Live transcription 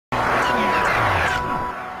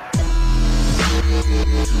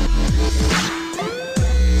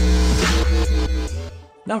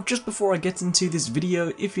Now just before I get into this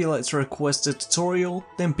video, if you'd like to request a tutorial,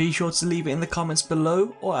 then be sure to leave it in the comments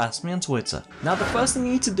below or ask me on Twitter. Now the first thing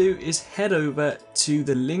you need to do is head over to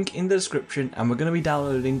the link in the description and we're going to be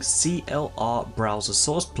downloading CLR browser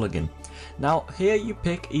source plugin. Now here you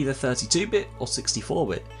pick either 32-bit or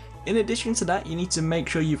 64-bit. In addition to that, you need to make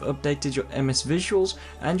sure you've updated your MS Visuals,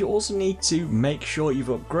 and you also need to make sure you've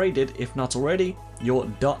upgraded, if not already, your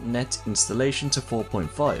 .NET installation to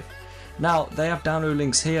 4.5. Now they have download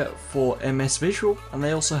links here for MS Visual, and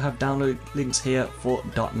they also have download links here for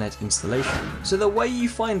 .NET installation. So the way you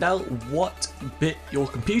find out what bit your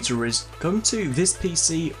computer is, come to this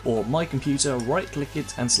PC or my computer, right click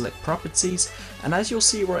it and select properties, and as you'll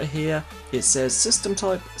see right here it says system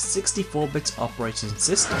type 64-bit operating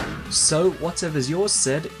system. So whatever's yours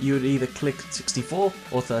said, you would either click 64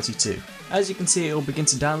 or 32. As you can see, it will begin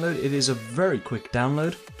to download. It is a very quick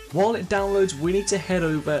download. While it downloads, we need to head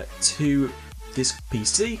over to this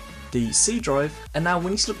PC, the C drive, and now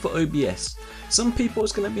we need to look for OBS. Some people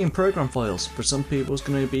it's going to be in program files, for some people it's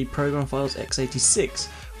going to be program files x86.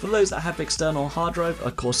 For those that have external hard drive,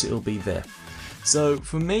 of course it will be there. So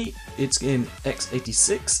for me, it's in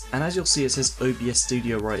x86, and as you'll see it says OBS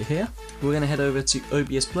Studio right here. We're going to head over to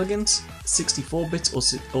OBS plugins, 64-bit or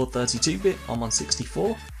 32-bit, I'm on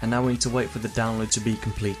 64, and now we need to wait for the download to be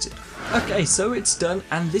completed. Okay, so it's done,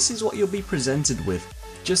 and this is what you'll be presented with.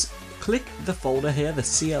 Just click the folder here, the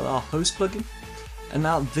CLR host plugin, and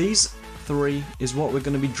now these three is what we're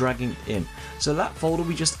going to be dragging in. So that folder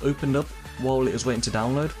we just opened up while it was waiting to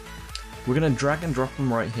download, we're going to drag and drop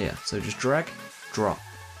them right here. So just drag, drop.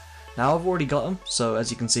 Now I've already got them, so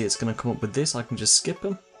as you can see it's going to come up with this. I can just skip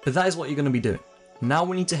them, but that is what you're going to be doing. Now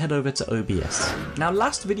we need to head over to OBS. Now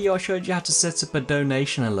last video I showed you how to set up a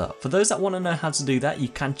donation alert. For those that want to know how to do that, you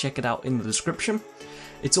can check it out in the description.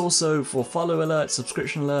 It's also for follow alerts,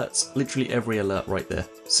 subscription alerts, literally every alert right there.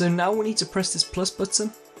 So now we need to press this plus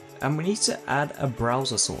button and we need to add a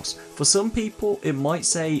browser source. For some people it might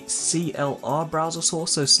say CLR browser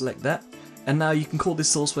source, so select that. And now you can call this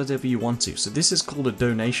source whatever you want to. So this is called a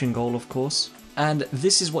donation goal, of course. And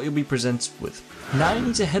this is what you'll be presented with. Now you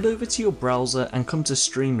need to head over to your browser and come to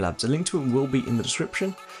Streamlabs. A link to it will be in the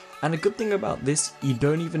description. And a good thing about this, you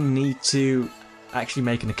don't even need to actually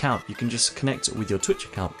make an account. You can just connect it with your Twitch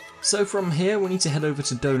account. So from here we need to head over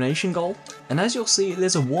to donation goal. And as you'll see,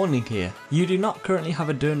 there's a warning here. You do not currently have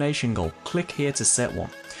a donation goal. Click here to set one.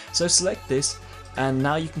 So select this. And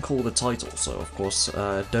now you can call the title, so of course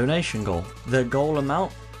donation goal. The goal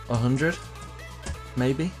amount, 100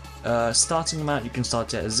 maybe. Starting amount, you can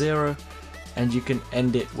start it at 0 and you can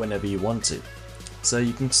end it whenever you want to. So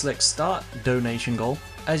you can select start donation goal.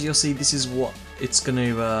 As you'll see, this is what it's going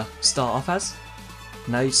to start off as.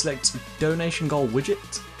 Now you select donation goal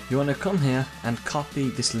widget. You want to come here and copy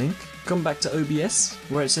this link. Come back to OBS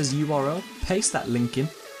where it says URL, paste that link in,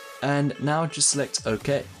 and now just select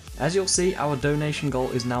OK. As you'll see, our donation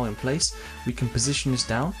goal is now in place. We can position this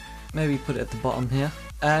down, maybe put it at the bottom here,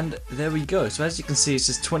 and there we go. So as you can see, it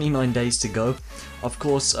says 29 days to go. Of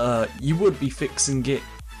course, you would be fixing it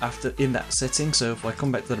after in that setting. So if I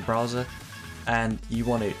come back to the browser and you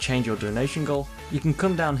want to change your donation goal, you can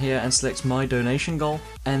come down here and select my donation goal,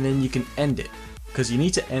 and then you can end it, because you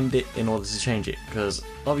need to end it in order to change it, because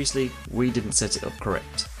obviously we didn't set it up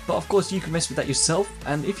correct. But of course you can mess with that yourself,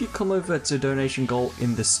 and if you come over to donation goal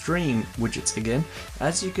in the stream widgets again,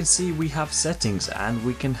 as you can see we have settings and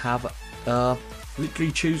we can have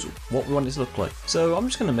literally choose what we want it to look like. So I'm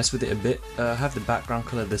just going to mess with it a bit, have the background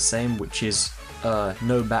color the same, which is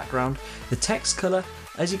no background. The text color,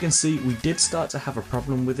 as you can see, we did start to have a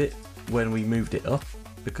problem with it when we moved it up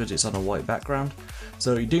because it's on a white background,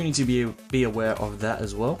 so you do need to be aware of that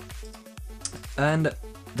as well. And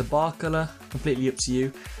the bar color, completely up to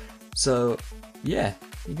you. So yeah,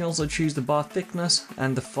 you can also choose the bar thickness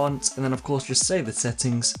and the font, and then of course just save the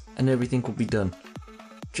settings and everything will be done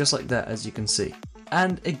just like that, as you can see.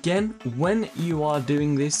 And again, when you are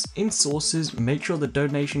doing this in sources, make sure the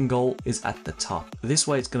donation goal is at the top. This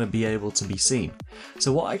way it's going to be able to be seen.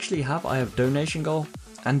 So what I actually have, I have donation goal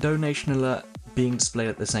and donation alert being displayed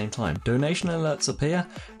at the same time. Donation alerts up here,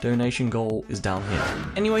 donation goal is down here.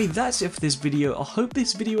 Anyway, that's it for this video. I hope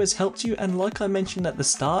this video has helped you, and like I mentioned at the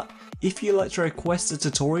start, if you'd like to request a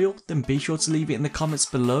tutorial, then be sure to leave it in the comments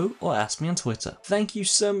below or ask me on Twitter. Thank you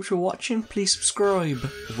so much for watching, please subscribe,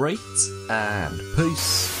 rate, and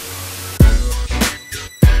peace.